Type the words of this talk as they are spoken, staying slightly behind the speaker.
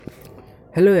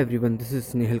Hello everyone, this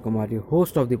is Nehal Kumar, your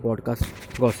host of the podcast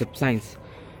Gossip Science.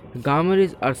 Gamma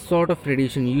rays are sort of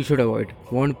radiation you should avoid.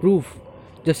 Want proof?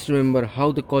 Just remember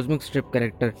how the cosmic strip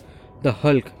character, the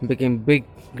Hulk, became big,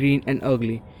 green, and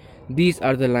ugly. These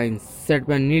are the lines said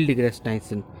by Neil deGrasse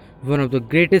Tyson, one of the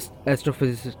greatest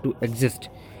astrophysicists to exist.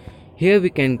 Here we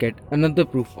can get another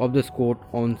proof of this quote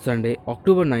on Sunday,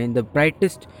 October 9, the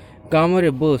brightest gamma ray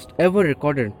burst ever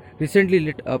recorded recently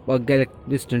lit up a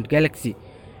distant galaxy.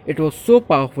 It was so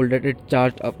powerful that it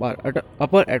charged up our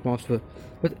upper atmosphere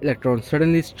with electrons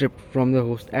suddenly stripped from the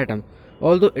host atom.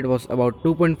 Although it was about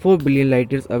 2.4 billion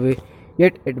light years away,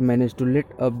 yet it managed to lit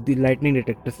up the lightning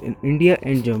detectors in India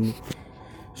and Germany,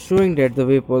 showing that the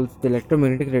vapors, the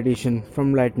electromagnetic radiation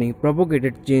from lightning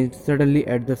propagated changed suddenly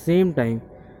at the same time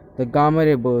the gamma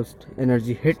ray burst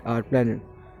energy hit our planet.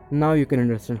 Now you can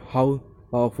understand how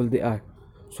powerful they are.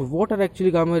 So what are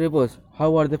actually gamma ray bursts?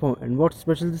 How are they formed and what's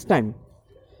special this time?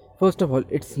 First of all,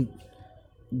 it's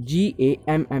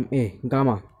GAMMA,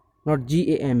 gamma, not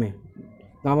GAMA,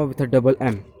 gamma with a double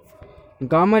M.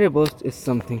 Gamma ray burst is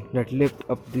something that lifts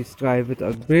up the sky with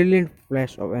a brilliant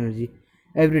flash of energy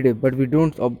every day, but we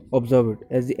don't observe it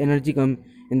as the energy comes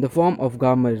in the form of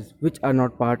gamma rays, which are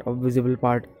not part of visible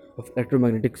part of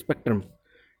electromagnetic spectrum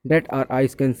that our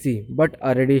eyes can see, but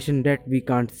are radiation that we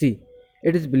can't see.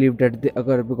 It is believed that they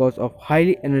occur because of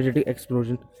highly energetic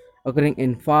explosion occurring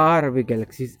in faraway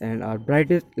galaxies and are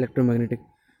brightest electromagnetic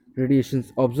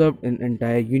radiations observed in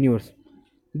entire universe.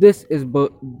 This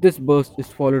burst is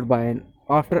followed by an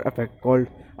after effect called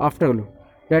afterglow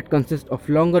that consists of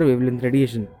longer wavelength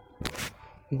radiation.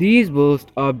 These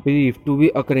bursts are believed to be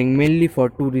occurring mainly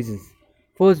for two reasons.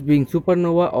 First being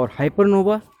supernova or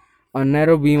hypernova, a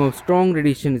narrow beam of strong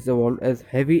radiation is evolved as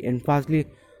heavy and fastly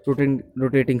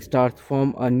rotating stars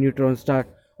form a neutron star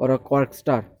or a quark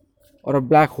star or a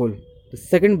black hole. The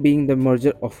second being the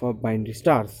merger of binary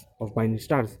stars.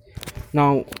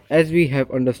 Now, as we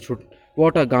have understood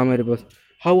what are gamma ray bursts,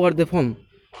 how are they formed,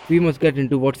 we must get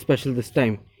into what's special this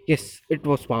time. Yes, it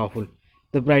was powerful,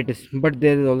 the brightest, but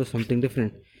there is also something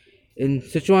different. In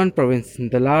Sichuan province,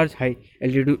 the Large High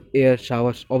Altitude Air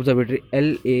Showers Observatory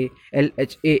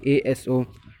LHAASO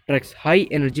tracks high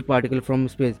energy particles from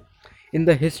space. In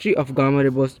the history of gamma ray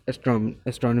burst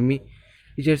astronomy,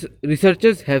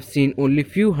 researchers have seen only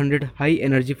few hundred high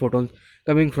energy photons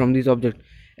coming from these objects.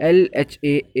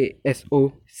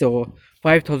 LHAASO saw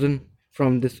 5,000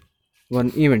 from this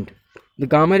one event. The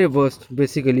gamma ray burst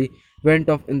basically went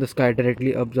off in the sky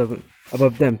directly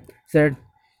above them, said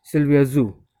Sylvia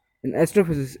Zhu, an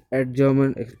astrophysicist at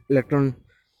German Electron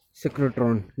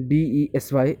Synchrotron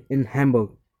DESY in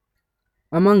Hamburg.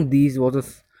 Among these was a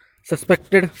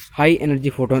suspected high energy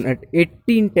photon at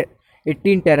 18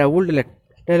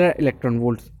 tera electron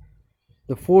volts,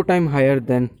 the 4 times higher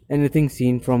than anything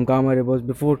seen from gamma ray bursts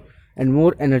before and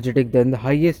more energetic than the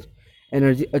highest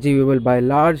energy achievable by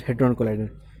Large Hadron Collider.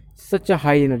 Such a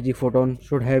high energy photon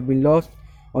should have been lost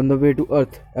on the way to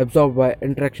Earth, absorbed by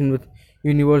interaction with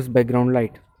universe background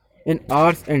light. In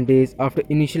hours and days after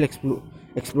initial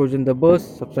explosion, the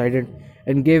burst subsided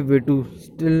and gave way to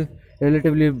still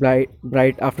relatively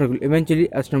bright afterglow. Eventually,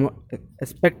 astronomers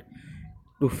expect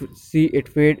to see it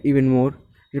fade even more,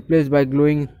 replaced by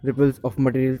glowing ripples of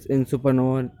materials in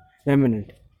supernova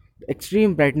remnant. The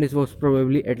extreme brightness was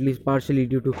probably at least partially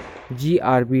due to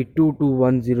GRB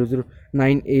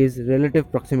 221009A's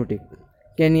relative proximity.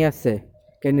 Kenya say,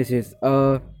 Kenya says,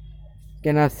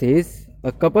 Kenya says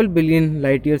a couple billion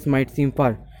light years might seem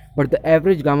far, but the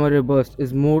average gamma ray burst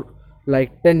is more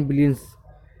like 10 billion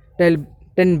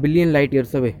light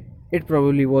years away. It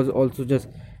probably was also just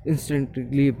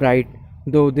instantly bright,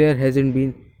 though there hasn't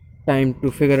been time to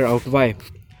figure out why.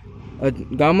 A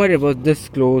gamma ray burst this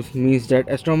close means that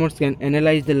astronomers can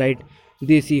analyze the light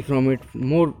they see from it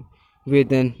more way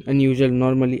than unusual.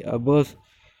 Normally, a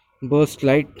burst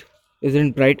light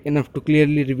isn't bright enough to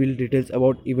clearly reveal details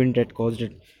about event that caused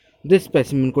it. This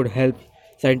specimen could help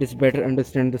scientists better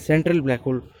understand the central black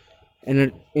hole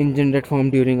engine that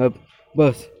formed during a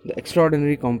burst, the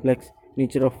extraordinary complex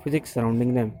nature of physics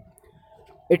surrounding them.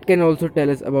 It can also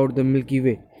tell us about the Milky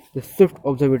Way. The Swift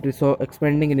Observatory saw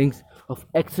expanding rings of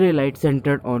X-ray light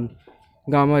centered on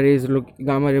gamma ray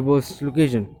burst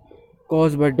location,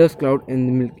 caused by dust cloud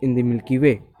in the Milky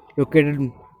Way, located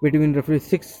between roughly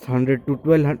 600 to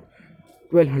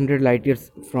 1200 light years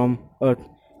from Earth.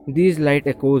 These light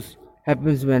echoes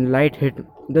happens when light hit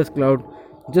dust cloud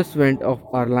just went off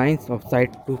our lines of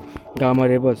sight to gamma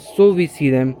ray bursts, so we see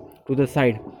them to the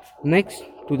side, next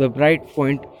to the bright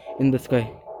point in the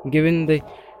sky. Given the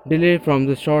delay from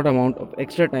the short amount of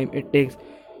extra time it takes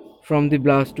from the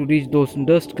blast to reach those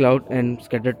dust clouds and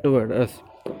scatter toward us,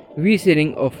 V C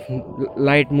ring of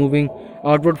light moving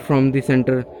outward from the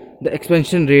center, the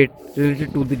expansion rate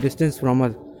related to the distance from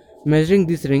Earth. Measuring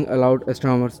this ring allowed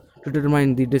astronomers to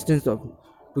determine the distance to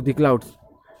the clouds.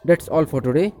 That's all for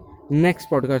today. Next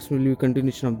podcast will be a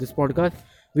continuation of this podcast.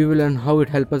 We will learn how it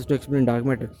helps us to explain dark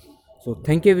matter. So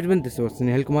thank you everyone. This was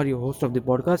Snehal Kumar, your host of the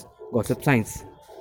podcast Gossip Science.